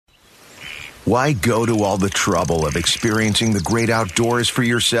Why go to all the trouble of experiencing the great outdoors for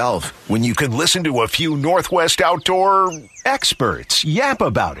yourself when you can listen to a few Northwest outdoor experts yap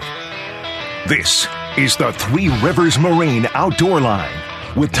about it? This is the Three Rivers Marine Outdoor Line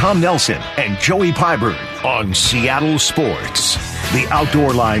with Tom Nelson and Joey Pyburn on Seattle Sports. The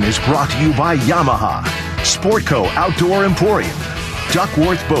Outdoor Line is brought to you by Yamaha, Sportco Outdoor Emporium,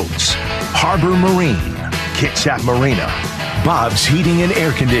 Duckworth Boats, Harbor Marine, Kitsap Marina, Bob's Heating and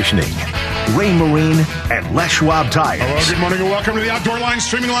Air Conditioning, Ray Marine, and Les Schwab Tires. Hello, good morning, and welcome to the Outdoor Line,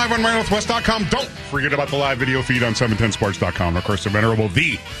 streaming live on MarineNorthwest.com. Don't forget about the live video feed on 710sports.com. Of course, the venerable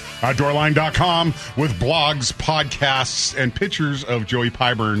TheOutdoorLine.com with blogs, podcasts, and pictures of Joey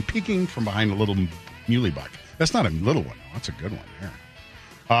Pyburn peeking from behind a little muley buck. That's not a little one. That's a good one here.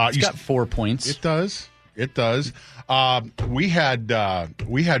 It's got 4 points. It does. It does. We had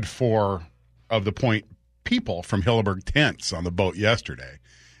 4 of the point people from Hilleberg Tents on the boat yesterday,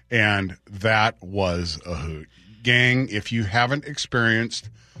 and that was a hoot. Gang, if you haven't experienced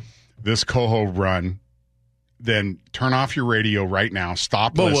this coho run, then turn off your radio right now.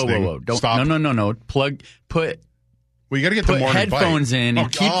 Stop listening. Whoa. Don't, Stop. No. Well, you got to get the morning headphones bite. in and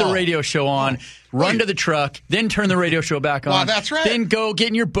keep the radio show on. Run to the truck, then turn the radio show back on. Wow, that's right. Then go get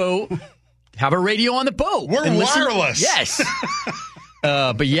in your boat. Have a radio on the boat. We're wireless. Yes.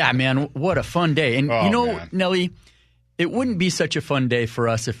 But yeah, man, what a fun day. And man. Nelly, it wouldn't be such a fun day for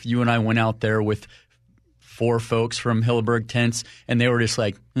us if you and I went out there with 4 folks from Hilleberg Tents and they were just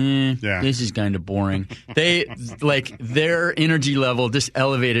like, this is kind of boring. They, their energy level just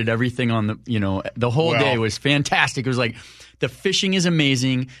elevated everything on the whole day was fantastic. It was like, the fishing is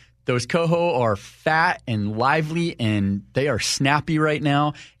amazing. Those coho are fat and lively, and they are snappy right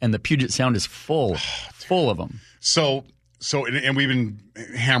now, and the Puget Sound is full of them. So, and we've been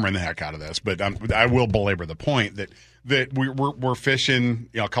hammering the heck out of this, but I will belabor the point that we're fishing,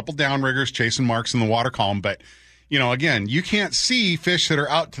 a couple downriggers chasing marks in the water column, but again, you can't see fish that are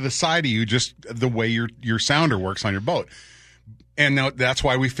out to the side of you just the way your sounder works on your boat. And that's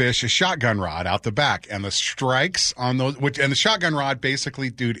why we fish a shotgun rod out the back, and the strikes on those. And the shotgun rod, basically,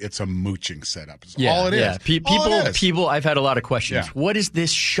 dude, it's a mooching setup. It's all it is. People. I've had a lot of questions. Yeah. What is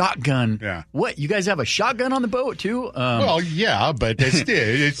this shotgun? Yeah. What, you guys have a shotgun on the boat too? Well, yeah, but it's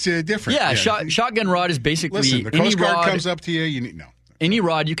different. Yeah, shotgun rod is basically. Listen, the Coast Guard comes up to you. Any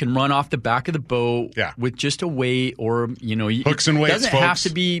rod you can run off the back of the boat with just a weight or, hooks and weights, it doesn't have to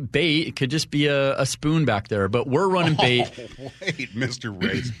be bait. It could just be a spoon back there. But we're running bait. Wait, Mr.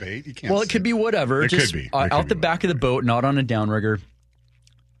 Ray's bait? You can't. Well, it could be whatever. It just could be. Out the back of the boat, not on a downrigger.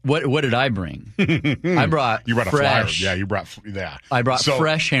 What did I bring? I brought You brought fresh. a flyer. Yeah, you brought that. I brought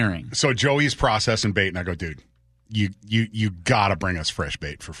fresh herring. So Joey's processing bait, and I go, dude, you got to bring us fresh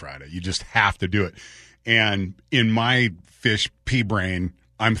bait for Friday. You just have to do it. And in my fish pea brain,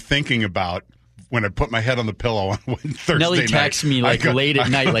 I'm thinking about when I put my head on the pillow on Thursday Nelly night. texts me late at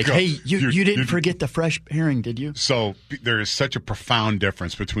night, hey, you didn't forget the fresh herring, did you? So there is such a profound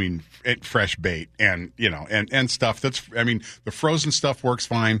difference between fresh bait and and stuff that's. I mean, the frozen stuff works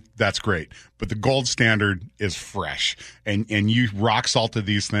fine. That's great, but the gold standard is fresh, and you rock salted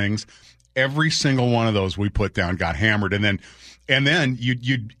these things. Every single one of those we put down got hammered, and then on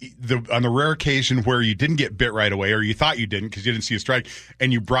the rare occasion where you didn't get bit right away, or you thought you didn't because you didn't see a strike,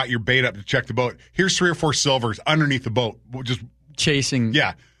 and you brought your bait up to check the boat. Here's 3 or 4 silvers underneath the boat, just chasing.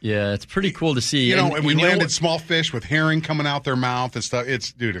 Yeah, it's pretty cool to see. And we landed small fish with herring coming out their mouth and stuff.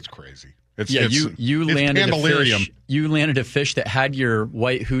 It's crazy. You landed delirium. You landed a fish that had your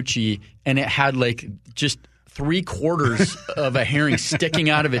white hoochie, and it had just 3/4 of a herring sticking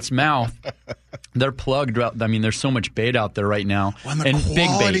out of its mouth. They're plugged. I mean, there's so much bait out there right now. Well, and the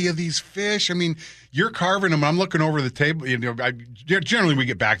quality of these fish. I mean, you're carving them. I'm looking over the table. Generally, we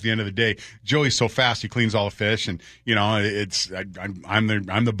get back at the end of the day. Joey's so fast; he cleans all the fish, and I'm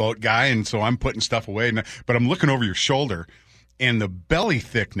the boat guy, and so I'm putting stuff away. But I'm looking over your shoulder, and the belly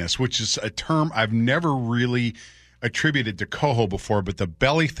thickness, which is a term I've never really attributed to coho before, but the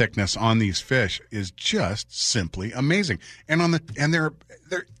belly thickness on these fish is just simply amazing. And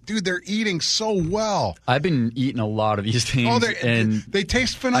they're eating so well. I've been eating a lot of these things, and they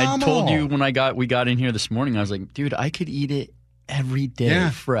taste phenomenal. I told you when we got in here this morning, I was like, dude, I could eat it every day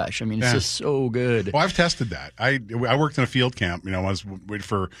fresh. I mean, it's just so good. Well, I've tested that. I worked in a field camp. I was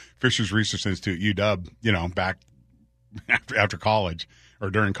for Fisheries Research Institute, UW. Back after college or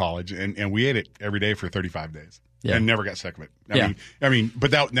during college, and we ate it every day for 35 days. Yeah. And never got sick of it. I mean, but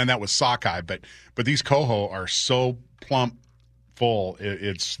that was sockeye. But these coho are so plump, full.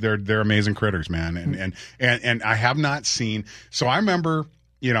 They're amazing critters, man. And I have not seen. So I remember,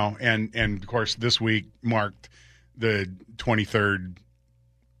 and of course this week marked the 23rd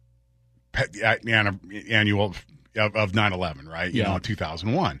annual of 9/11, right? You know,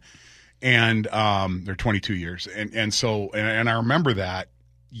 2001. And they're 22 years. And so I remember that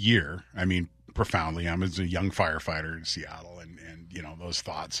year, I mean, profoundly. I was a young firefighter in Seattle, and you know, those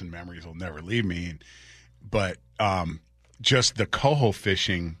thoughts and memories will never leave me. But just the coho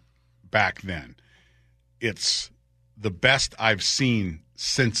fishing back then, it's the best I've seen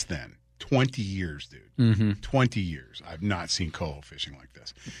since then. 20 years, dude. Mm-hmm. 20 years. I've not seen coho fishing like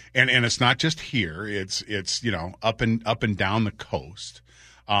this. And it's not just here. It's you know, up and down the coast.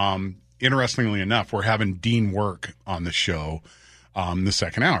 Interestingly enough, we're having Dean Work on the show the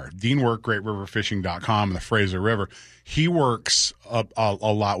second hour. Dean Work, GreatRiverFishing.com and the Fraser River. He works a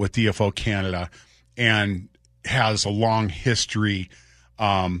lot with DFO Canada and has a long history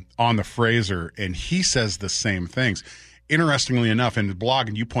on the Fraser, and he says the same things. Interestingly enough, in the blog,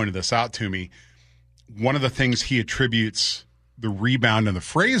 and you pointed this out to me, one of the things he attributes the rebound in the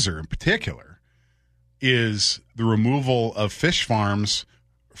Fraser in particular is the removal of fish farms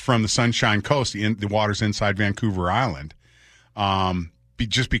from the Sunshine Coast, the waters inside Vancouver Island,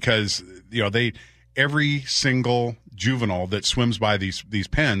 just because, you know, every single juvenile that swims by these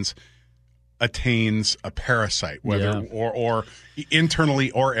pens attains a parasite, whether or internally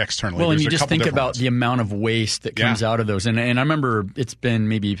or externally. Well, and you just think about the amount of waste that comes out of those. And I remember it's been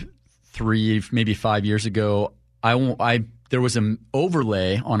maybe 3, maybe 5 years ago. There was an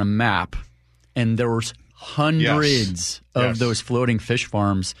overlay on a map, and there was hundreds of those floating fish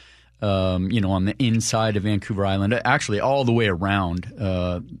farms, you know, on the inside of Vancouver Island, actually all the way around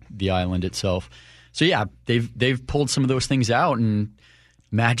the island itself. So yeah, they've pulled some of those things out, and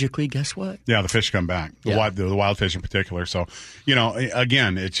magically, guess what? Yeah, the fish come back. The wild fish in particular. So, you know,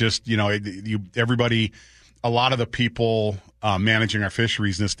 again, it's just, you know, everybody, a lot of the people managing our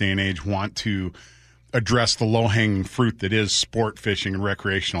fisheries in this day and age want to address the low-hanging fruit that is sport fishing and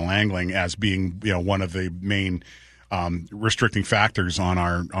recreational angling as being, you know, one of the main restricting factors on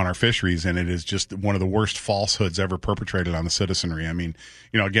our fisheries, and it is just one of the worst falsehoods ever perpetrated on the citizenry. I mean,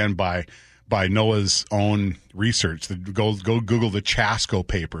 you know, again, by NOAA's own research, go Google the Chasko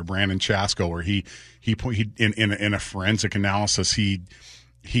paper, Brandon Chasko, where he in a forensic analysis he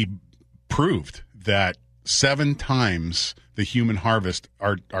proved that 7 times the human harvest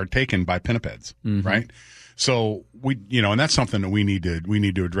are taken by pinnipeds, right? So and that's something that we need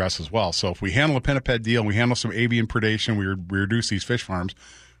to address as well. So if we handle a pinniped deal, we handle some avian predation, we reduce these fish farms.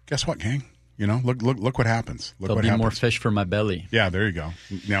 Guess what, gang? You know, look what happens. There'll be more fish for my belly. Yeah, there you go.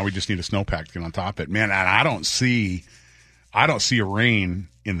 Now we just need a snowpack to get on top of it, man. And I don't see a rain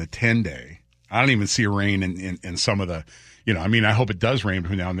in the 10-day. I don't even see a rain in some of the. You know, I mean, I hope it does rain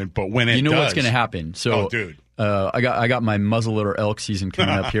between now and then. But when it does, what's going to happen. So, dude. I got my muzzleloader elk season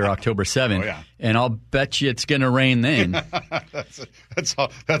coming up here October 7th, and I'll bet you it's going to rain then. That's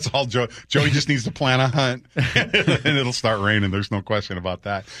all. Joey just needs to plan a hunt, and it'll start raining. There's no question about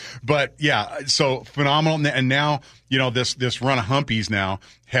that. But yeah, so phenomenal. And now, you know, this run of humpies now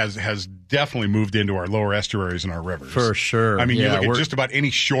has definitely moved into our lower estuaries and our rivers. For sure. I mean, you look at just about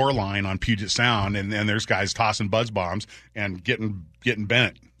any shoreline on Puget Sound, and there's guys tossing buzz bombs and getting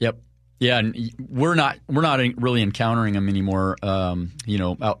bent. Yep. Yeah, and we're not really encountering them anymore. You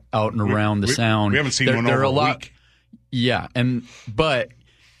know, out and around the Sound. We haven't seen one over a week. Yeah, but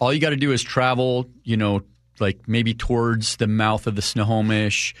all you got to do is travel. You know, like maybe towards the mouth of the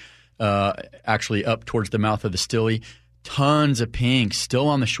Snohomish, actually up towards the mouth of the Stille. Tons of pinks still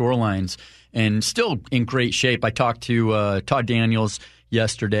on the shorelines and still in great shape. I talked to Todd Daniels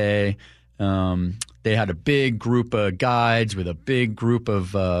yesterday. They had a big group of guides with a big group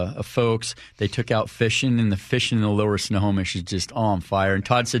of folks. They took out fishing, and the fishing in the lower Snohomish is just all on fire. And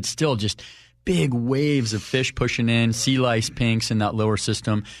Todd said still just big waves of fish pushing in, sea lice pinks in that lower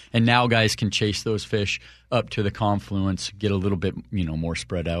system. And now guys can chase those fish up to the confluence, get a little bit, you know, more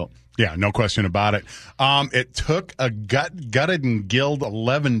spread out. Yeah, no question about it. It took a gutted and gilled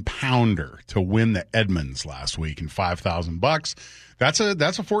 11-pounder to win the Edmonds last week in $5,000. That's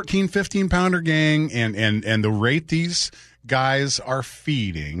a 14, 15-pounder gang, and the rate these guys are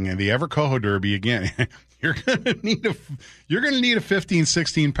feeding, and the Ever Coho Derby again. You're gonna need a 15,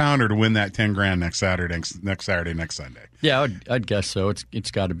 16-pounder to win that $10,000 next Saturday, next Sunday. Yeah, I'd guess so.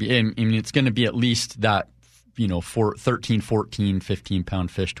 It's got to be. I mean, it's going to be at least that. You know, for 13, 14,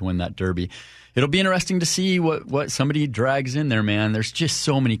 15-pound fish to win that derby. It'll be interesting to see what somebody drags in there, man. There's just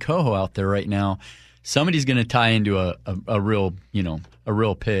so many coho out there right now. Somebody's going to tie into a real, you know, a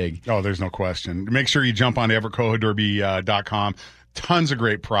real pig. Oh, there's no question. Make sure you jump on evercohoderby.com. Tons of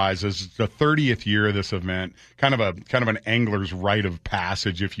great prizes. It's the 30th year of this event. Kind of an angler's rite of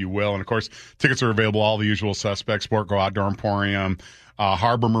passage, if you will. And of course, tickets are available. All the usual suspects: Sport Go Outdoor Emporium,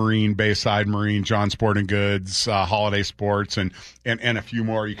 Harbor Marine, Bayside Marine, John Sporting Goods, Holiday Sports, and a few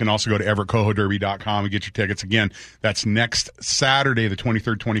more. You can also go to EverettCohoDerby.com and get your tickets. Again, that's next Saturday, the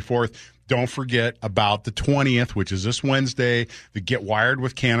 23rd, 24th. Don't forget about the 20th, which is this Wednesday, the Get Wired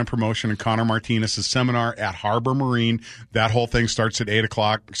with Cannon promotion and Connor Martinez's seminar at Harbor Marine. That whole thing starts at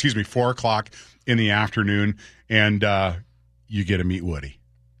 4 o'clock in the afternoon, and you get to meet Woody.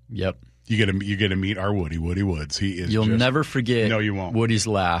 Yep. You get to meet our Woody Woods. He is. You'll never forget. No, you won't. Woody's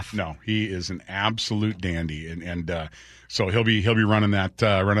laugh. No, he is an absolute dandy, and so he'll be running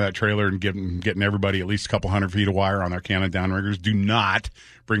that trailer and getting everybody at least a couple hundred feet of wire on their Cannon downriggers. Do not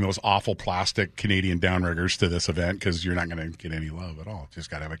bring those awful plastic Canadian downriggers to this event because you're not going to get any love at all. Just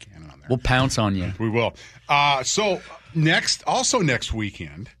got to have a Cannon on there. We'll pounce on you. We will. So next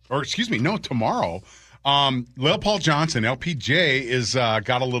weekend, or excuse me, no, tomorrow. Lael Paul Johnson, LPJ, is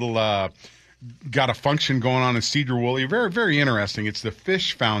got a function going on in Cedar Woolley. Very, very interesting. It's the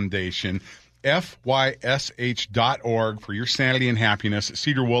FYSH Foundation, FYSH.org, for your sanity and happiness.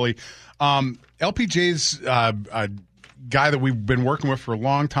 Cedar Woolley. LPJ's a guy that we've been working with for a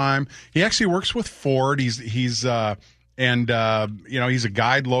long time. He actually works with Ford. He's a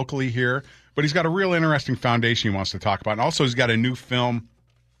guide locally here, but he's got a real interesting foundation he wants to talk about. And also, he's got a new film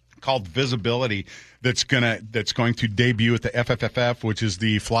called Visibility that's going to debut at the FFFF, which is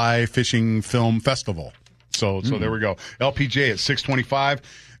the Fly Fishing Film Festival. So there we go. LPJ at 6:25.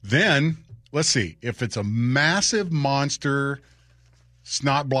 Then let's see if it's a massive monster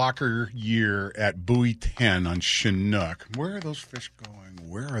snot blocker year at Buoy 10 on Chinook. Where are those fish going?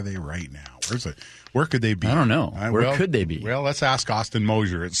 Where are they right now? Where could they be? I don't know. Where could they be? Well, let's ask Austin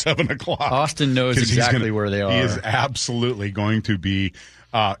Mosier at 7:00. Austin knows exactly where they are. He is absolutely going to be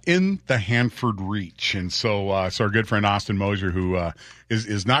in the Hanford Reach. And so our good friend Austin Mosier, who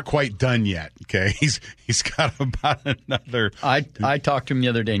is not quite done yet, okay? He's got about another. I talked to him the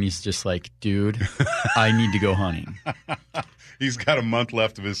other day, and he's just like, dude, I need to go hunting. He's got a month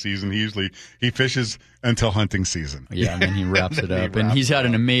left of his season. He fishes until hunting season. Yeah, and then he wraps it up. And he's had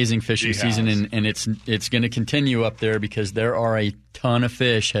an amazing fishing season, and it's going to continue up there because there are a ton of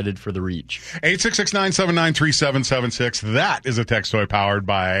fish headed for the Reach. 866-979-3776. That is a text toy powered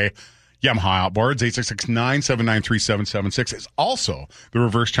by Yamaha Outboards. 866-979-3776 is also the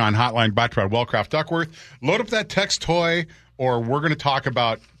reverse chine hotline brought to you by Wellcraft Duckworth. Load up that text toy, or we're going to talk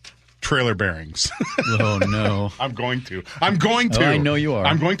about trailer bearings. Oh, no. I'm going to. Oh, I know you are.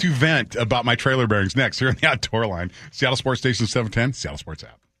 I'm going to vent about my trailer bearings next here on the Outdoor Line. Seattle Sports Station 710, Seattle Sports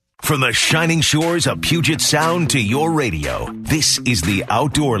app. From the shining shores of Puget Sound to your radio, this is the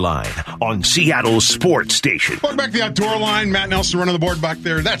Outdoor Line on Seattle Sports Station. Welcome back to the Outdoor Line. Matt Nelson running the board back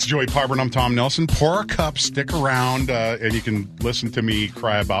there. That's Joey Parber, and I'm Tom Nelson. Pour a cup, stick around, and you can listen to me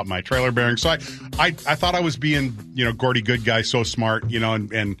cry about my trailer bearings. So I thought I was being, Gordy good guy, so smart,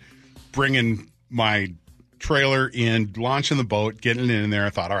 and bringing my trailer in, launching the boat, getting it in there. I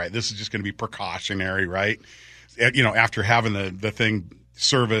thought, all right, this is just going to be precautionary, right? After having the thing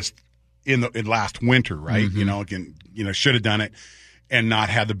serviced in last winter, right? Mm-hmm. Should have done it and not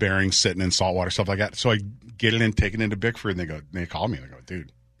had the bearings sitting in saltwater, stuff like that. So I get it in, take it into Bickford, and they call me and they go,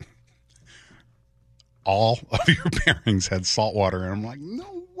 dude, all of your bearings had saltwater. And I'm like,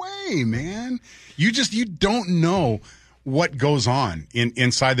 no way, man. You don't know what goes on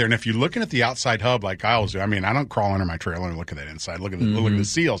inside there. And if you're looking at the outside hub like I always do, I mean, I don't crawl under my trailer and look at that inside, look at the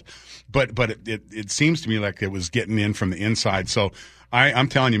seals, but it seems to me like it was getting in from the inside. So I'm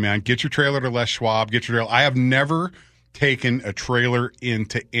telling you, man, get your trailer to Les Schwab, get your trailer. I have never taken a trailer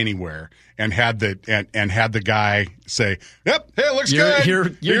into anywhere and had the guy say, yep, hey, it looks good.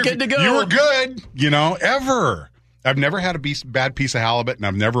 You're good to go. You were good, ever. I've never had a bad piece of halibut, and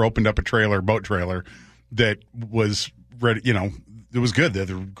I've never opened up a boat trailer that was ready, it was good. The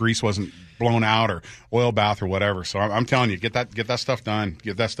grease wasn't blown out or oil bath or whatever. So I'm telling you, get that stuff done.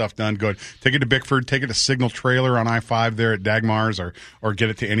 Get that stuff done. Good. Take it to Bickford. Take it to Signal Trailer on I-5 there at Dagmar's, or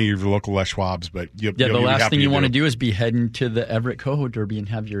get it to any of your local Les Schwabs. But the last thing you want to do is be heading to the Everett Coho Derby and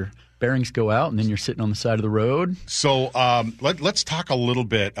have your bearings go out, and then you're sitting on the side of the road. So let's talk a little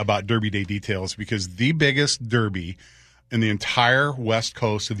bit about Derby Day details, because the biggest derby in the entire west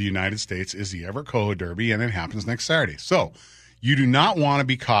coast of the United States is the Everett Coho Derby, and it happens next Saturday. So you do not want to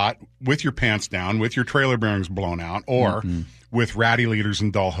be caught with your pants down, with your trailer bearings blown out, or with ratty leaders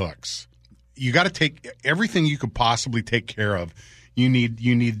and dull hooks. You got to take everything you could possibly take care of. You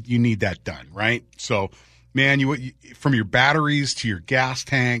need that done, right? So, man, you from your batteries to your gas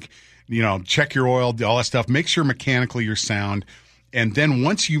tank, check your oil, all that stuff. Make sure mechanically you're sound. And then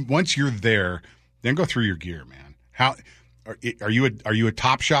once you're there, then go through your gear, man. How are you a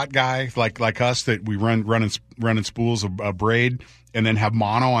top shot guy like us that we running spools of braid and then have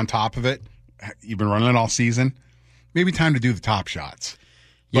mono on top of it? You've been running it all season. Maybe time to do the top shots.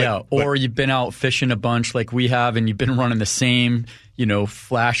 Or you've been out fishing a bunch like we have, and you've been running the same,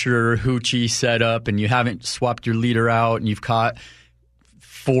 flasher hoochie setup, and you haven't swapped your leader out, and you've caught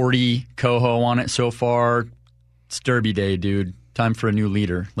 40 coho on it so far. It's Derby day, dude. Time for a new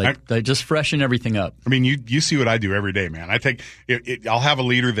leader. Just freshen everything up. I mean, you see what I do every day, man. I take it. I'll have a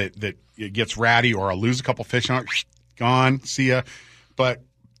leader that it gets ratty, or I'll lose a couple fish on it. Gone. See ya. But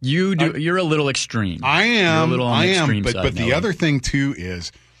you're a little extreme. I am. You're a little on the extreme side. But the other thing too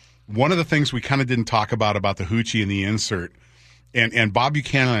is one of the things we kind of didn't talk about the hoochie and the insert, and Bob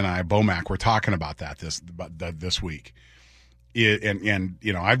Buchanan and I, Bomac, were talking about that this week.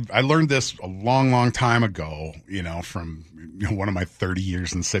 I learned this a long time ago, from one of my 30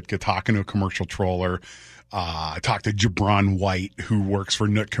 years in Sitka, talking to a commercial troller. I talked to Jabron White, who works for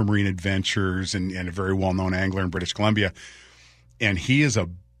Nootka Marine Adventures and a very well-known angler in British Columbia. And he is a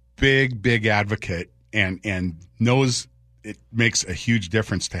big advocate and knows it makes a huge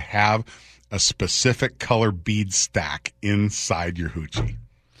difference to have a specific color bead stack inside your hoochie.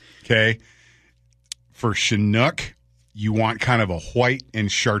 Okay? For Chinook, you want kind of a white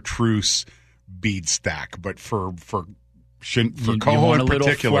and chartreuse bead stack, but for coho in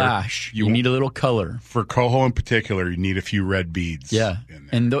particular, flash. You need a little color. For coho in particular, you need a few red beads. Yeah,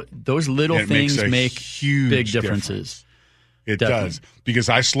 and those little things make huge big differences. It does, because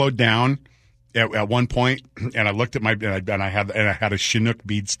I slowed down at one point, and I looked at and I had a Chinook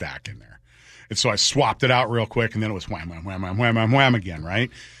bead stack in there, and so I swapped it out real quick, and then it was wham again, right?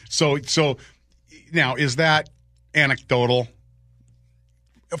 So now, is that anecdotal?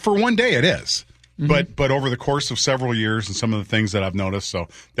 For one day, it is. Mm-hmm. But over the course of several years and some of the things that I've noticed, so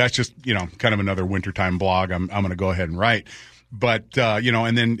that's just kind of another wintertime blog I'm going to go ahead and write. But so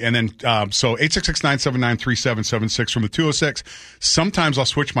 866-979-3776 from the 206. Sometimes I'll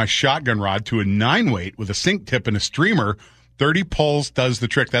switch my shotgun rod to a 9-weight with a sink tip and a streamer. 30 pulls does the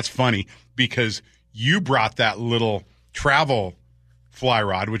trick. That's funny because you brought that little travel fly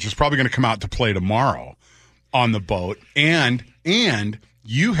rod, which is probably going to come out to play tomorrow on the boat, and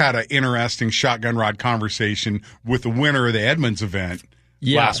you had an interesting shotgun rod conversation with the winner of the Edmonds event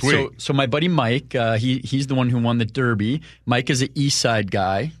last week. So my buddy Mike, he's the one who won the Derby. Mike is an East Side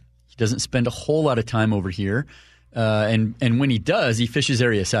guy. He doesn't spend a whole lot of time over here, and when he does, he fishes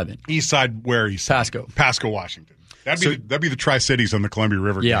Area 7. East Side, where East Side? Pasco, Washington. That'd be the Tri-Cities on the Columbia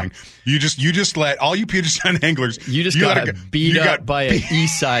River, gang. You just let all you Puget Sound anglers. You got beat up by an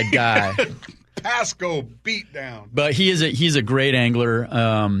East Side guy. Pasco beat down. But he's a great angler.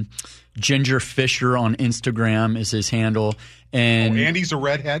 Ginger Fisher on Instagram is his handle. And Andy's a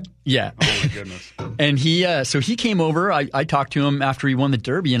redhead? Yeah. Oh, my goodness. And he came over. I talked to him after he won the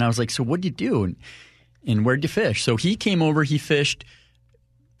Derby, and I was like, so what'd you do? And where'd you fish? So he came over. He fished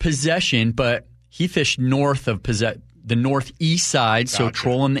Possession, but he fished north of the northeast side, so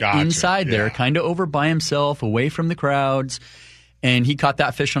trolling the inside there, kind of over by himself, away from the crowds. And he caught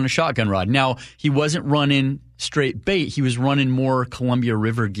that fish on a shotgun rod. Now, he wasn't running straight bait. He was running more Columbia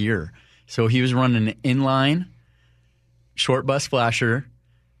River gear. So he was running an inline short bus flasher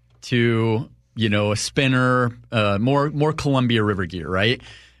to, a spinner, more Columbia River gear, right?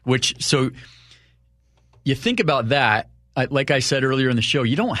 So you think about that. Like I said earlier in the show,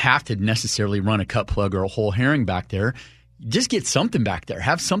 you don't have to necessarily run a cut plug or a whole herring back there. Just get something back there.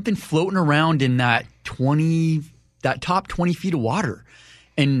 Have something floating around in that top 20 feet of water.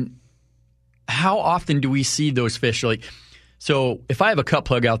 And how often do we see those fish? So if I have a cut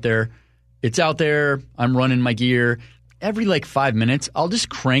plug out there, it's out there, I'm running my gear. Every 5 minutes, I'll just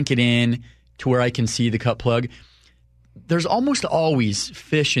crank it in to where I can see the cut plug. There's almost always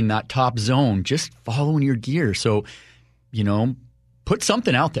fish in that top zone just following your gear. So, put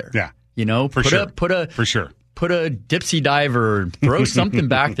something out there. Yeah. For sure. Put a dipsy diver, throw something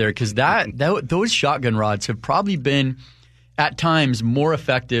back there, because those shotgun rods have probably been at times more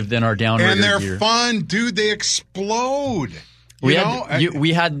effective than our downrigger and they're gear. Fun, dude. They explode. We got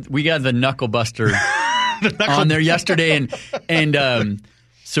the knuckle buster on there yesterday, and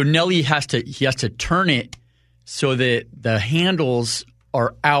so Nelly has to turn it so that the handles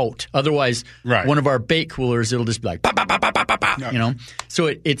are out. Otherwise, one of our bait coolers, it'll just be like, bah, bah, bah, bah, bah, bah, bah,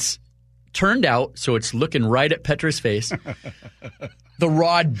 So it's turned out, so it's looking right at Petra's face. The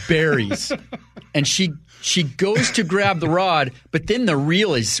rod buries, and she goes to grab the rod, but then the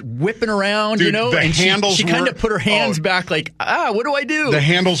reel is whipping around, Dude, the and handles she kind of put her hands back like, what do I do? The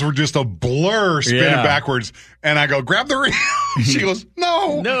handles were just a blur spinning backwards, and I go, grab the reel. She goes,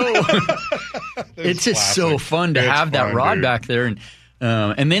 no. It's just classic. So fun to have that rod back there.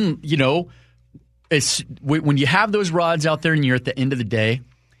 And then, it's when you have those rods out there and you're at the end of the day,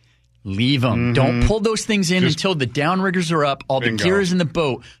 leave them. Mm-hmm. Don't pull those things in until the downriggers are up, all the gear is in the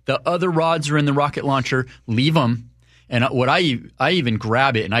boat, the other rods are in the rocket launcher. Leave them. And what I even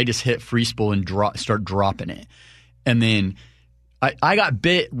grab it and I just hit free spool and start dropping it. And then I got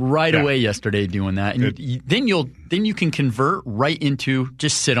bit right away yesterday doing that. And then you can convert right into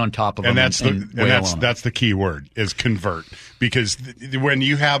just sit on top of them. And that's the key word is convert, because when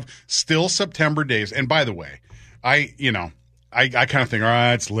you have still September days, and by the way, I kind of think, all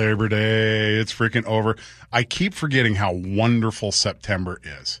right, it's Labor Day. It's freaking over. I keep forgetting how wonderful September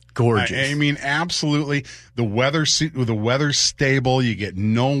is. Gorgeous. I mean, absolutely. The weather's stable. You get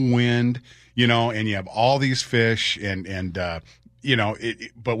no wind, and you have all these fish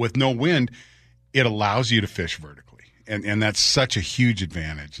but with no wind, it allows you to fish vertically. And that's such a huge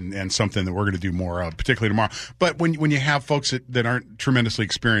advantage and something that we're going to do more of, particularly tomorrow. But when you have folks that aren't tremendously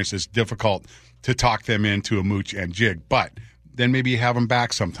experienced, it's difficult to talk them into a mooch and jig. But then maybe you have them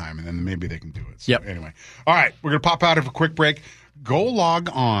back sometime, and then maybe they can do it. So anyway. All right, we're going to pop out of a quick break. Go log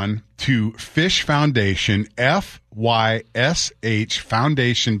on to FYSH Foundation, FYSH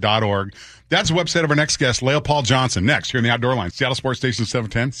Foundation.org. That's the website of our next guest, Lael Paul Johnson. Next, here in the Outdoor Line, Seattle Sports Station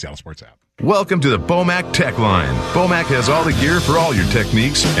 710, Seattle Sports app. Welcome to the Bomac Tech Line. Bomac has all the gear for all your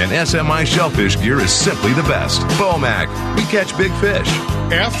techniques, and SMI shellfish gear is simply the best. Bomac, we catch big fish.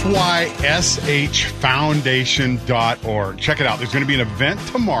 FYSHFoundation.org. Check it out. There's going to be an event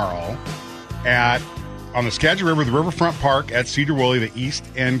tomorrow on the Skagit River, the Riverfront Park at Cedar Woolley, the East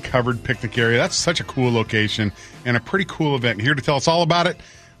End covered picnic area. That's such a cool location and a pretty cool event. And here to tell us all about it,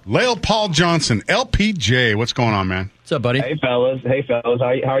 Lael Paul Johnson, LPJ. What's going on, man? What's up, buddy? Hey, fellas.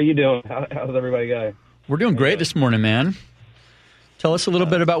 How are you doing? How's everybody going? We're doing great this morning, man. Tell us a little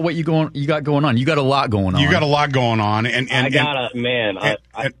bit about what you got going on. You got a lot going on. You got a lot going on, I got a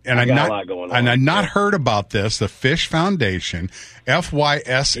lot going on. And I've not heard about this. The FYSH Foundation,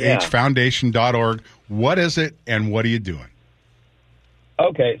 FYSHFoundation.org. What is it, and what are you doing?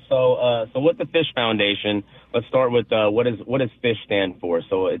 Okay, so with the FYSH Foundation, let's start with what does FYSH stand for?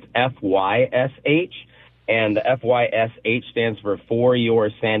 So it's FYSH, and the FYSH stands for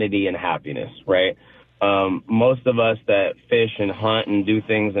your sanity and happiness, right? Most of us that fish and hunt and do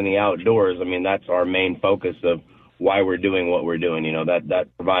things in the outdoors, I mean, that's our main focus of why we're doing what we're doing. That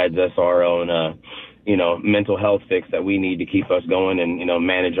provides us our own, mental health fix that we need to keep us going and,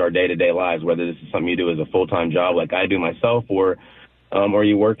 manage our day-to-day lives, whether this is something you do as a full-time job like I do myself, or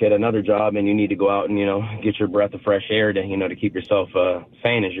you work at another job and you need to go out and, get your breath of fresh air to keep yourself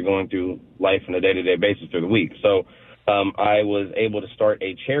sane as you're going through life on a day-to-day basis through the week. So I was able to start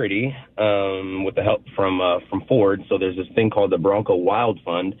a charity with the help from Ford. So there's this thing called the Bronco Wild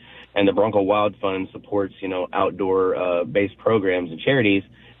Fund, and the Bronco Wild Fund supports, outdoor based programs and charities,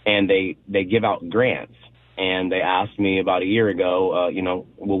 and they give out grants. And they asked me about a year ago,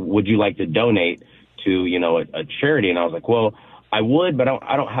 would you like to donate to, a charity? And I was like, well, I would, but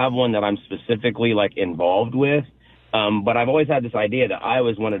I don't have one that I'm specifically involved with. But I've always had this idea that I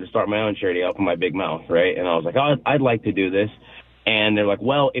always wanted to start my own charity up in my big mouth, right? And I was like, I'd like to do this. And they're like,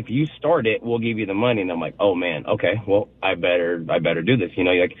 well, if you start it, we'll give you the money. And I'm like, oh man, okay, well, I better do this.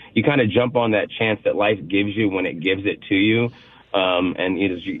 You kind of jump on that chance that life gives you when it gives it to you. And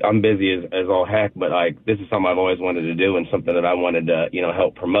I'm busy as all heck, but this is something I've always wanted to do and something that I wanted to,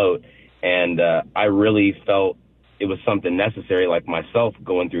 help promote. And I really felt it was something necessary, like myself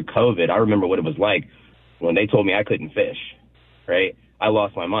going through COVID. I remember what it was like when they told me I couldn't fish, right? I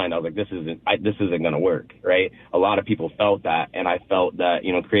lost my mind. I was like, this isn't going to work, right? A lot of people felt that, and I felt that,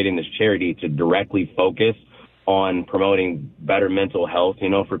 creating this charity to directly focus on promoting better mental health,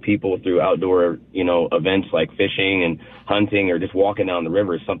 for people through outdoor, events like fishing and hunting or just walking down the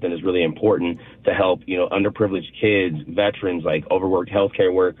river is something that's really important to help, underprivileged kids, veterans, like overworked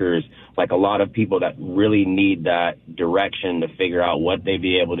healthcare workers, like a lot of people that really need that direction to figure out what they'd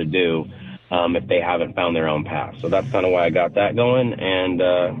be able to do if they haven't found their own path. So that's kind of why I got that going. And,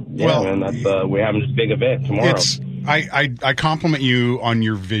 we're having this big event tomorrow. I compliment you on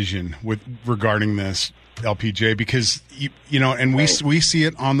your vision regarding this, LPJ, because we see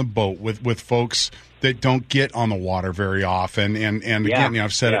it on the boat with folks that don't get on the water very often. And again,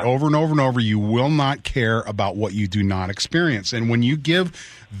 I've said it over and over and over, you will not care about what you do not experience. And when you give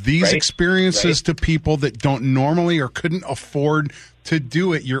these experiences to people that don't normally or couldn't afford to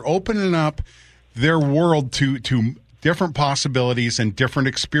do it, you're opening up their world to different possibilities and different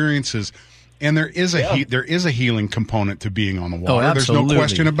experiences. And there is a healing component to being on the water. Oh, there's no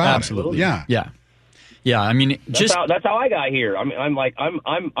question about it. Yeah. I mean, that's how I got here. I mean,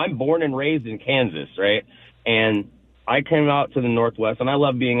 I'm born and raised in Kansas, right? And I came out to the Northwest, and I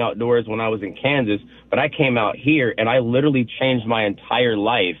loved being outdoors when I was in Kansas. But I came out here, and I literally changed my entire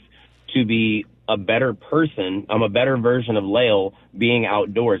life to be a better person. I'm a better version of Lael being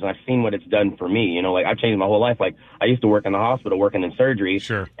outdoors, and I've seen what it's done for me. You know, like, I've changed my whole life. Like, I used to work in the hospital, working in surgery,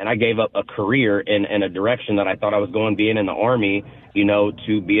 and I gave up a career in a direction that I thought I was going, being in the Army, you know,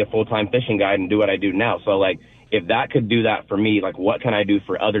 to be a full-time fishing guide and do what I do now. So, like, if that could do that for me, like, what can I do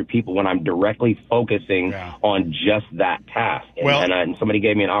for other people when I'm directly focusing on just that task? And somebody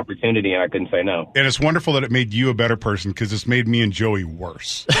gave me an opportunity, and I couldn't say no. And it's wonderful that it made you a better person, because it's made me and Joey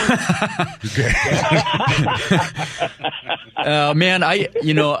worse. Man, I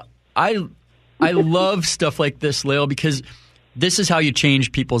love stuff like this, Lael, because this is how you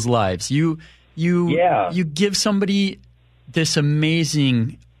change people's lives. You give somebody this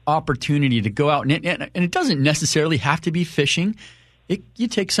amazing opportunity to go out, and it doesn't necessarily have to be fishing. You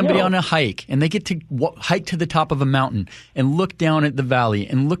take somebody on a hike, and they get to hike to the top of a mountain and look down at the valley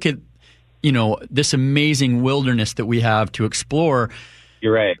and look at, you know, this amazing wilderness that we have to explore.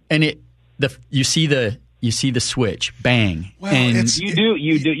 You're right. And you see the switch, bang. Well, and you do.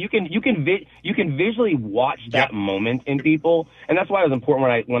 You can visually watch that moment in people, and that's why it was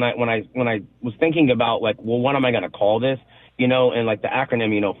important when I was thinking about, like, well, what am I going to call this? You know, and like the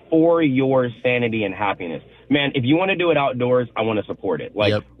acronym, you know, for your sanity and happiness. Man, if you want to do it outdoors, I want to support it.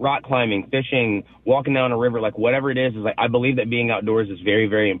 Like rock climbing, fishing, walking down a river, like whatever it is like, I believe that being outdoors is very,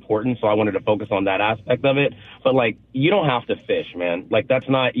 very important. So I wanted to focus on that aspect of it. But like, you don't have to fish, man. Like, that's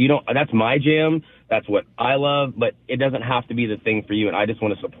my jam. That's what I love, but it doesn't have to be the thing for you. And I just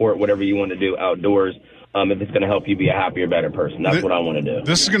want to support whatever you want to do outdoors. If it's going to help you be a happier, better person. That's what I want to do.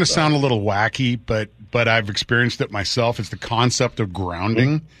 This is going to sound a little wacky, but I've experienced it myself. It's the concept of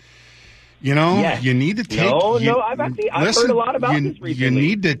grounding. Mm-hmm. You know, you need to take... I've heard a lot about this recently. You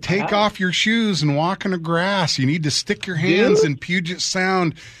need to take off your shoes and walk in the grass. You need to stick your hands in Puget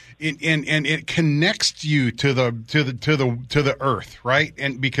Sound, and it connects you to the earth, right?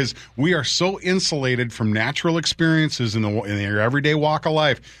 And because we are so insulated from natural experiences in your everyday walk of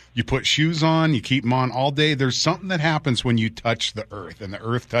life. You put shoes on, you keep them on all day. There's something that happens when you touch the earth, and the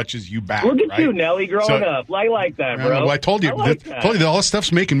earth touches you back. Look at you, Nelly, growing up. I like that, bro. Well, I told you, all this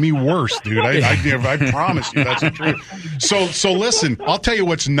stuff's making me worse, dude. I promise you, that's the truth. So listen, I'll tell you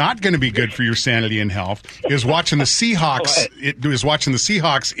what's not going to be good for your sanity and health is watching the Seahawks. Watching the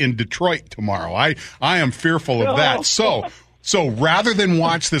Seahawks in Detroit tomorrow. I am fearful of that. So rather than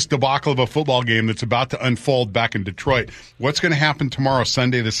watch this debacle of a football game that's about to unfold back in Detroit, what's going to happen tomorrow,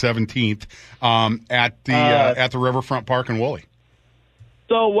 Sunday the 17th, at the Riverfront Park in Woolley?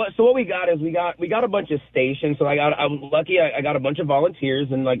 So what we got is we got a bunch of stations. So I'm lucky. I got a bunch of volunteers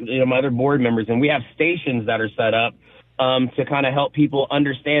and my other board members, and we have stations that are set up to kind of help people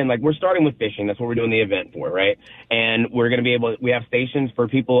understand. Like, we're starting with fishing. That's what we're doing the event for, right? And we're going to be we have stations for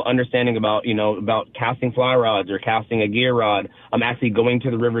people understanding about casting fly rods or casting a gear rod. I'm actually going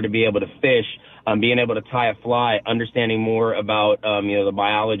to the river to be able to fish, being able to tie a fly, understanding more about, the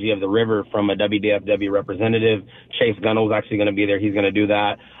biology of the river from a WDFW representative. Chase Gunnell's actually going to be there. He's going to do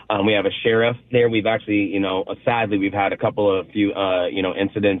that. We have a sheriff there. We've actually, sadly, we've had a few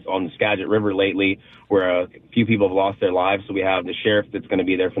incidents on the Skagit River lately where a few people have lost their lives. So we have the sheriff that's going to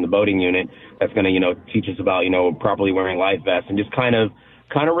be there from the boating unit that's going to, teach us about, properly wearing life vests and just kind of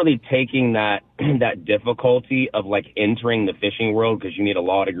really taking that difficulty of like entering the fishing world, because you need a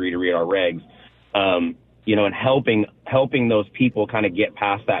law degree to read our regs, and helping those people kind of get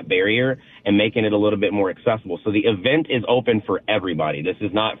past that barrier and making it a little bit more accessible. So the event is open for everybody. This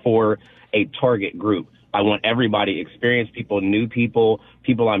is not for a target group. I want everybody, experienced people, new people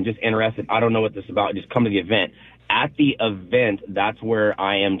I'm just interested. I don't know what this is about. Just come to the event. At the event, that's where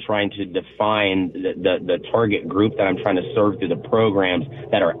I am trying to define the target group that I'm trying to serve through the programs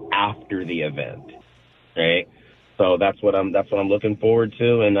that are after the event. Right? So that's what I'm looking forward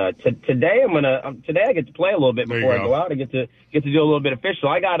to. And today I get to play a little bit before I go out. I get to do a little bit of fish. So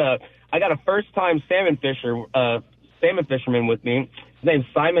I got a first time salmon fisherman with me. His name's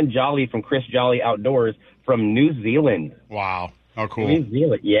Simon Jolly from Chris Jolly Outdoors from New Zealand. Wow, how cool! New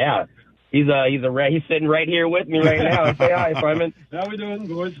Zealand, yeah. He's sitting right here with me right now. Say hi, Simon. How we doing,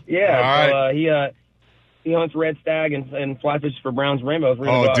 boys? Yeah. All right. So he hunts red stag and fly fish for browns, rainbows. We're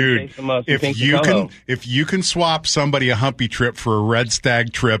gonna go out and chase some if you can swap somebody a humpy trip for a red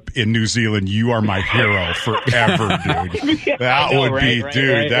stag trip in New Zealand, you are my hero forever, dude. That would be,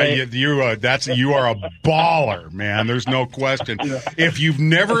 dude. You are a baller, man. There's no question. If you've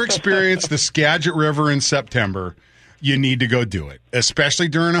never experienced the Skagit River in September, you need to go do it, especially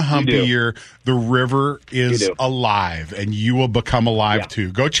during a humpy year. The river is alive, and you will become alive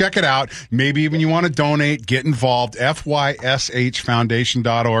too. Go check it out. Maybe even you want to donate, get involved.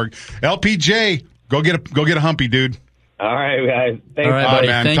 FYSHfoundation.org. LPJ, go get a humpy, dude. All right, guys. Thanks, all right, buddy.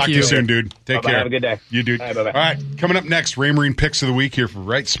 Man. Thank Talk to you soon, dude. Take care. Have a good day. You, dude. Bye-bye. All right, coming up next, Raymarine Picks of the Week here for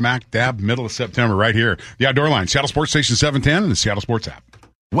right smack dab middle of September, right here. The Outdoor Line, Seattle Sports Station 710 and the Seattle Sports app.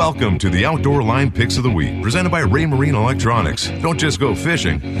 Welcome to the Outdoor Line Picks of the Week, presented by Raymarine Electronics. Don't just go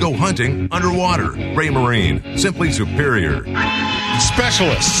fishing, go hunting underwater. Raymarine, simply superior.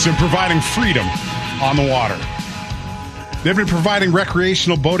 Specialists in providing freedom on the water. They've been providing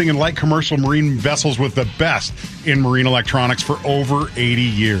recreational boating and light commercial marine vessels with the best in marine electronics for over 80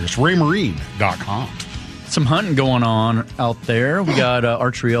 years. Raymarine.com. Some hunting going on out there. We got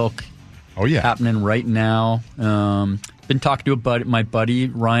archery elk happening right now. Been talking to my buddy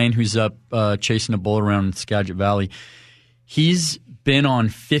Ryan, who's up chasing a bull around Skagit Valley. He's been on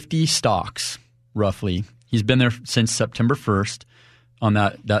 50 stalks, roughly. He's been there since September 1st on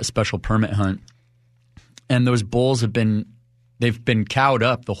that special permit hunt. And those bulls they've been cowed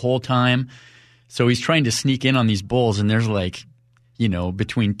up the whole time. So he's trying to sneak in on these bulls, and there's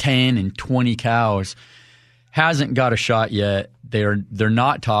between 10 and 20 cows. Hasn't got a shot yet. They're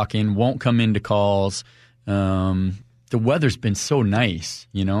not talking, won't come into calls. The weather's been so nice,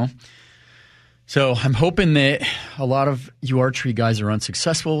 So I'm hoping that a lot of you archery guys are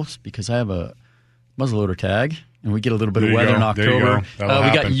unsuccessful because I have a muzzleloader tag, and we get a little bit of weather in October. We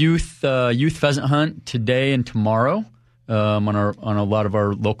got youth pheasant hunt today and tomorrow on a lot of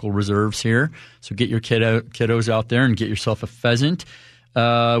our local reserves here. So get your kiddos out there and get yourself a pheasant.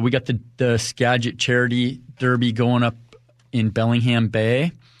 We got the Skagit Charity Derby going up in Bellingham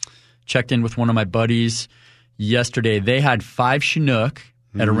Bay. Checked in with one of my buddies yesterday. They had 5 Chinook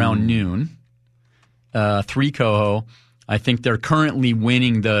at around noon, 3 coho. I think they're currently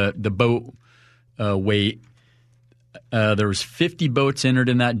winning the boat weight. There was 50 boats entered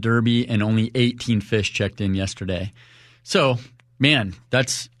in that derby and only 18 fish checked in yesterday. So, man,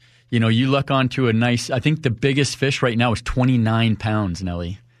 that's you luck onto a nice. I think the biggest fish right now is 29 pounds,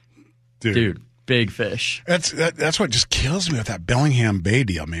 Nelly. Dude. Big fish. That's what just kills me with that Bellingham Bay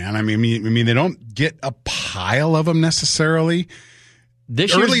deal, man. I mean, they don't get a pile of them necessarily.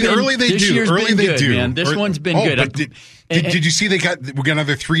 This year's been good, man. This one's been good. But did you see we got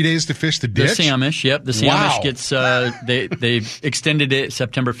another 3 days to fish the ditch? The Samish, yep. The Samish gets they extended it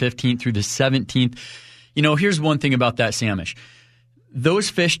September 15th through the 17th. Here's one thing about that Samish. Those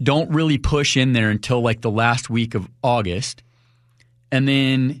fish don't really push in there until like the last week of August, and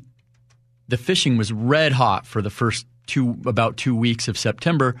then the fishing was red hot for the first about 2 weeks of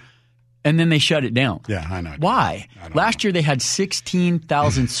September, and then they shut it down. Yeah, I know. Why? Last year they had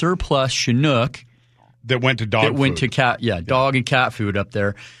 16,000 surplus Chinook that went to dog food. Went to dog and cat food up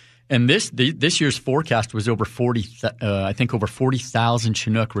there. And this year's forecast was over 40,000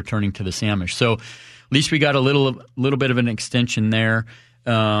 Chinook returning to the Samish. So at least we got a little bit of an extension there.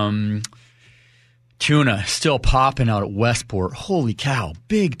 Tuna still popping out at Westport. Holy cow,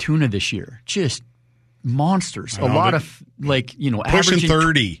 big tuna this year. Just monsters. A lot of pushing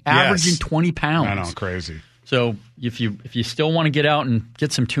 30. Averaging 20 pounds. I know, crazy. So if you still want to get out and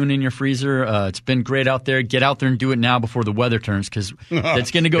get some tuna in your freezer, it's been great out there. Get out there and do it now before the weather turns because it's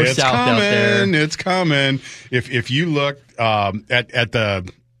going to go south out there. It's coming. If you look at the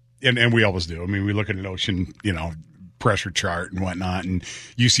and we always do. I mean, we look at an ocean, pressure chart and whatnot, and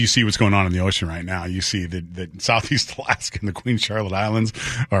you see what's going on in the ocean right now. You see that Southeast Alaska and the Queen Charlotte Islands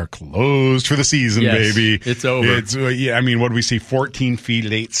are closed for the season, baby. It's over. I mean, what do we see? 14 feet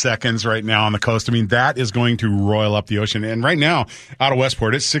at 8 seconds right now on the coast. I mean, that is going to roil up the ocean. And right now, out of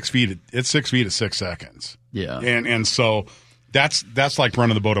Westport, it's 6 feet. It's 6 feet at 6 seconds. Yeah. And so that's like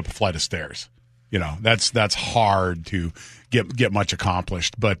running the boat up a flight of stairs. That's hard to get much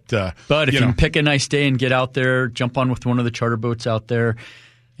accomplished. But if you can pick a nice day and get out there, jump on with one of the charter boats out there,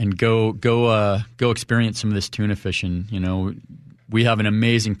 and go experience some of this tuna fishing. We have an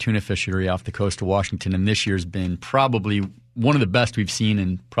amazing tuna fishery off the coast of Washington, and this year's been probably one of the best we've seen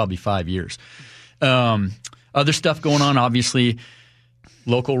in probably 5 years. Other stuff going on, obviously,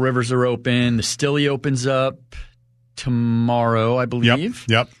 local rivers are open. The Stilly opens up tomorrow, I believe.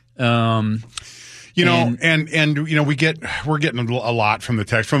 Yep. And we're getting a lot from the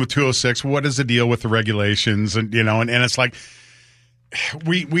text from the 206. What is the deal with the regulations? And and it's like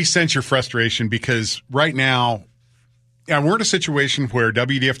we sense your frustration because right now, we're in a situation where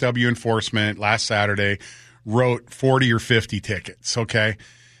WDFW enforcement last Saturday wrote 40 or 50 tickets. Okay,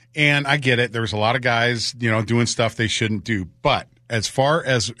 and I get it. There was a lot of guys doing stuff they shouldn't do, but as far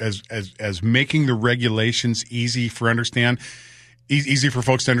as making the regulations easy for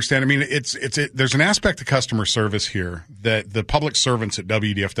folks to understand. I mean, there's an aspect to customer service here that the public servants at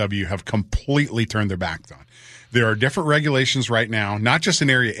WDFW have completely turned their backs on. There are different regulations right now, not just in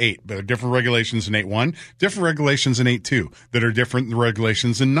Area 8, but there are different regulations in 8.1, different regulations in 8.2 that are different than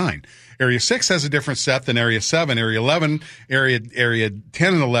regulations in 9. Area 6 has a different set than Area 7. Area 11, Area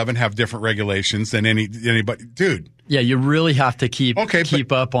 10 and 11 have different regulations than anybody. Dude. Yeah, you really have to keep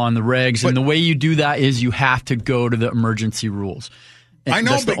up on the regs. And the way you do that is you have to go to the emergency rules. And I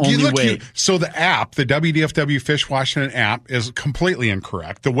know, that's but the only way. So the app, the WDFW Fish Washington app, is completely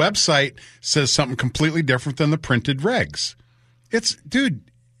incorrect. The website says something completely different than the printed regs.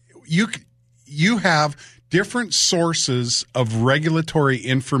 You have different sources of regulatory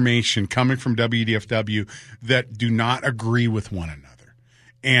information coming from WDFW that do not agree with one another.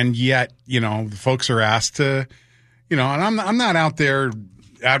 And yet, the folks are asked to, and I'm not out there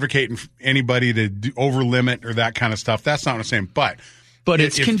advocating for anybody to over limit or that kind of stuff. That's not what I'm saying. But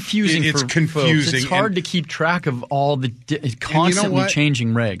it's confusing it's for confusing. Folks. It's hard to keep track of all the constantly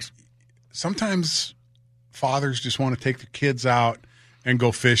changing regs. Sometimes fathers just want to take their kids out and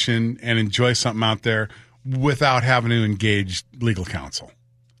go fishing and enjoy something out there without having to engage legal counsel.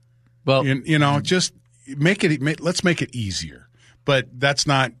 Well, just let's make it easier. But that's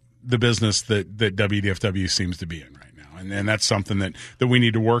not the business that WDFW seems to be in right now. And that's something that we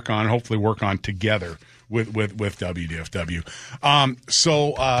need to work on, hopefully work on together with WDFW. And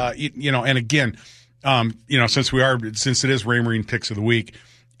again, since it is Raymarine Picks of the Week,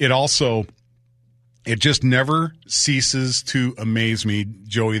 it just never ceases to amaze me,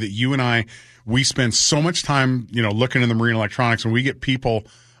 Joey, that you and we spend so much time, looking in the marine electronics, and we get people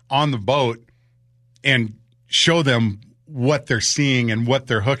on the boat and show them what they're seeing and what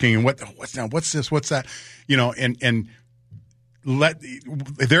they're hooking and what's this, what's that, and let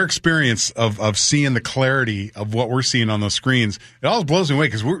their experience of seeing the clarity of what we're seeing on those screens. It always blows me away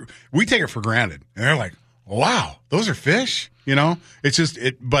because we take it for granted, and they're like, "Wow, those are fish." It's just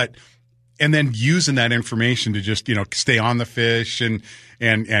and then using that information to just stay on the fish and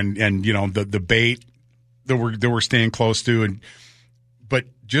the bait that we're staying close to, but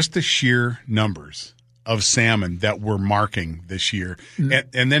just the sheer numbers of salmon that we're marking this year,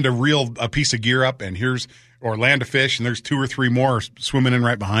 and then to reel a piece of gear up and or land a fish, and there's 2 or 3 more swimming in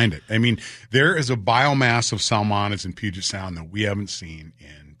right behind it. I mean, there is a biomass of salmonids in Puget Sound that we haven't seen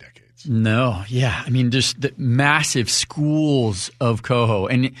in decades. No, yeah. I mean, just the massive schools of coho.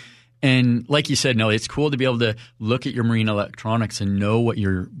 And like you said, Nelly, it's cool to be able to look at your marine electronics and know what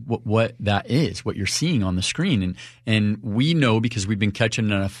that is, what you're seeing on the screen. And we know because we've been catching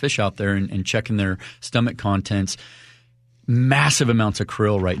enough fish out there and checking their stomach contents, massive amounts of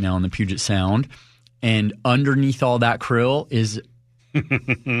krill right now in the Puget Sound. And underneath all that krill is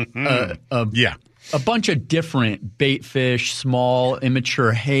a bunch of different bait fish, small,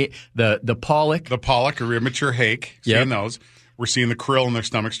 immature hake, the pollock. The pollock or immature hake, seeing those. We're seeing the krill in their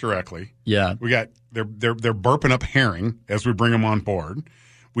stomachs directly. Yeah. We got they're burping up herring as we bring them on board.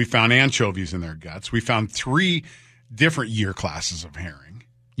 We found anchovies in their guts. We found 3 different year classes of herring.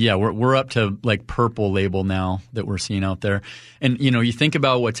 Yeah, we're up to like purple label now that we're seeing out there. And you think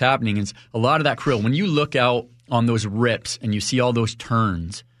about what's happening is a lot of that krill, when you look out on those rips and you see all those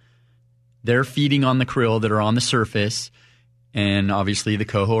turns, they're feeding on the krill that are on the surface, and obviously the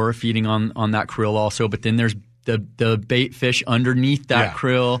coho are feeding on that krill also, but then there's the bait fish underneath that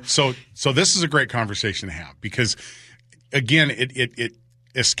krill. So this is a great conversation to have because again, it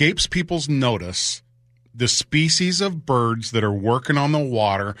escapes people's notice the species of birds that are working on the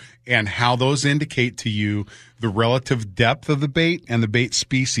water and how those indicate to you the relative depth of the bait and the bait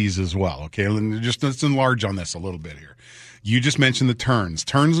species as well. Okay, let's enlarge on this a little bit here. You just mentioned the terns.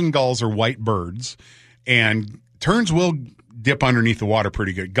 Terns and gulls are white birds, and terns will dip underneath the water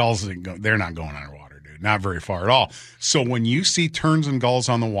pretty good. Gulls, they're not going underwater, dude. Not very far at all. So when you see terns and gulls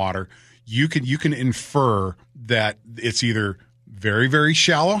on the water, you can infer that it's either very, very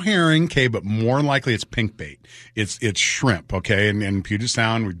shallow herring, okay, but more likely it's pink bait. It's shrimp, okay? And in Puget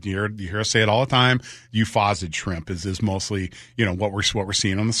Sound, you hear us say it all the time, euphausid shrimp is mostly, what we're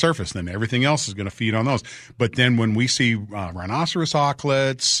seeing on the surface. Then everything else is going to feed on those. But then when we see rhinoceros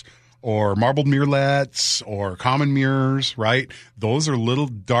auklets or marbled murrelets or common murres, right? Those are little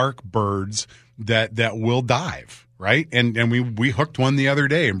dark birds that will dive, right? And we hooked one the other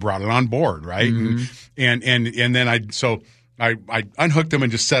day and brought it on board, right? And then I unhooked him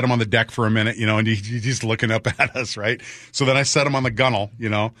and just set him on the deck for a minute, and he's looking up at us, right? So then I set him on the gunnel,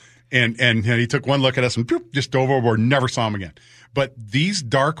 and he took one look at us and just dove overboard, never saw him again. But these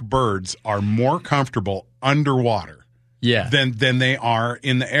dark birds are more comfortable underwater than they are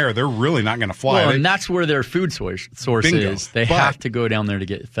in the air. They're really not going to fly. Well, and that's where their food source is. They have to go down there to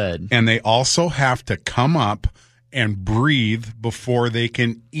get fed. And they also have to come up and breathe before they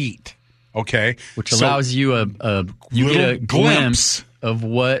can eat. Okay? Which allows you you get a glimpse of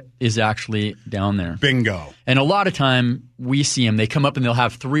what is actually down there. Bingo. And a lot of time we see them, they come up and they'll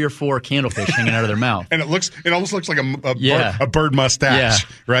have 3 or 4 candlefish hanging out of their mouth. And it almost looks like a bird mustache,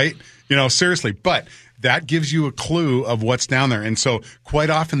 right? Seriously. But that gives you a clue of what's down there. And so quite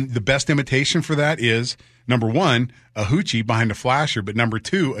often the best imitation for that is, number 1, a hoochie behind a flasher. But number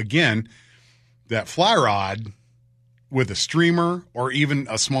 2, again, that fly rod with a streamer or even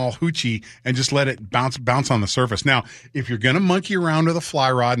a small hoochie and just let it bounce on the surface. Now, if you're going to monkey around with a fly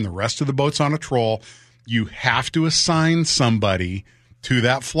rod and the rest of the boat's on a troll, you have to assign somebody to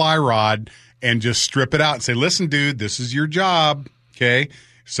that fly rod and just strip it out and say, listen, dude, this is your job, okay?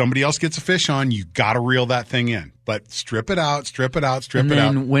 Somebody else gets a fish on, you got to reel that thing in. But strip it out. And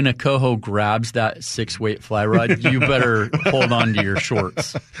then when a coho grabs that 6-weight fly rod, you better hold on to your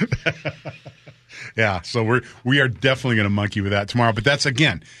shorts. Yeah, so we are definitely going to monkey with that tomorrow. But that's,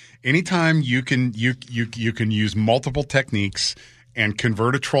 again, anytime you can use multiple techniques and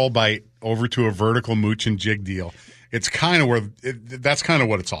convert a troll bite over to a vertical mooch and jig deal, it's kind of that's kind of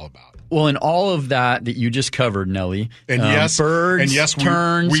what it's all about. Well, and all of that you just covered, Nelly, and birds,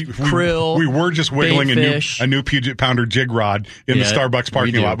 terns, krill, we were just wiggling a new Puget Pounder jig rod in the Starbucks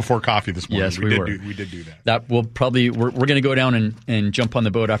parking lot before coffee this morning. Yes, we did do that. That will probably we're going to go down and jump on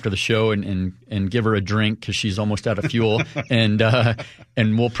the boat after the show and give her a drink because she's almost out of fuel, and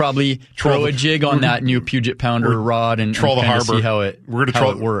we'll probably throw a jig on that new Puget Pounder rod and troll the harbor. See how it works.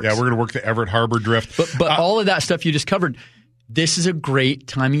 Yeah, we're going to work the Everett Harbor drift. But all of that stuff you just covered. This is a great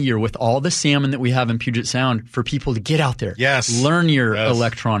time of year with all the salmon that we have in Puget Sound for people to get out there. Yes. Learn your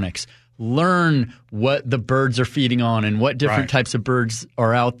electronics. Learn what the birds are feeding on and what different types of birds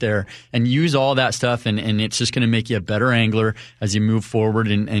are out there, and use all that stuff. And it's just going to make you a better angler as you move forward.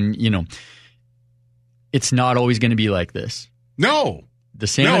 And it's not always going to be like this. No. The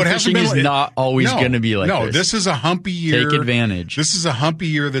salmon fishing is not always going to be like this. No, this is a humpy year. Take advantage. This is a humpy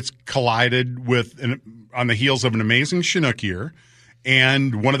year that's collided with on the heels of an amazing Chinook year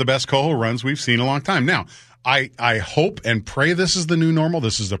and one of the best coho runs we've seen in a long time. Now, I hope and pray this is the new normal.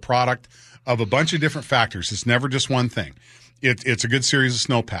 This is the product of a bunch of different factors. It's never just one thing. It's a good series of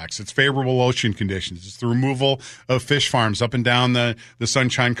snowpacks. It's favorable ocean conditions. It's the removal of fish farms up and down the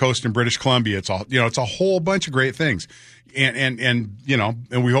Sunshine Coast in British Columbia. It's all it's a whole bunch of great things, and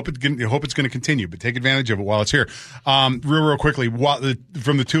we hope it's going to continue. But take advantage of it while it's here. Real quickly,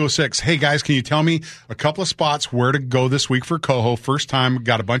 from the 206. Hey guys, can you tell me a couple of spots where to go this week for coho? First time,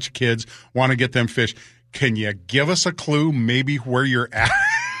 got a bunch of kids, want to get them fish. Can you give us a clue, maybe where you're at?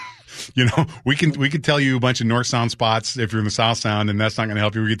 We can tell you a bunch of North Sound spots if you're in the South Sound, and that's not going to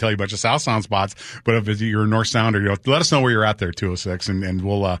help you. We can tell you a bunch of South Sound spots, but if you're a North Sounder, let us know where you're at there, 206, and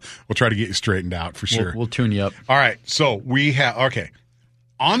we'll try to get you straightened out for sure. We'll tune you up. All right, so we have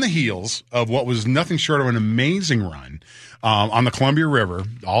on the heels of what was nothing short of an amazing run on the Columbia River.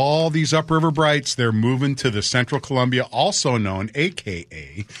 All these upriver brights, they're moving to the Central Columbia, also known,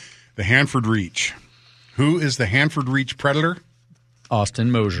 a.k.a. the Hanford Reach. Who is the Hanford Reach predator?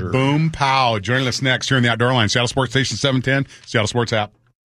 Austin Mosier. Boom, pow. Joining us next here in the Outdoor Line, Seattle Sports Station 710, Seattle Sports app.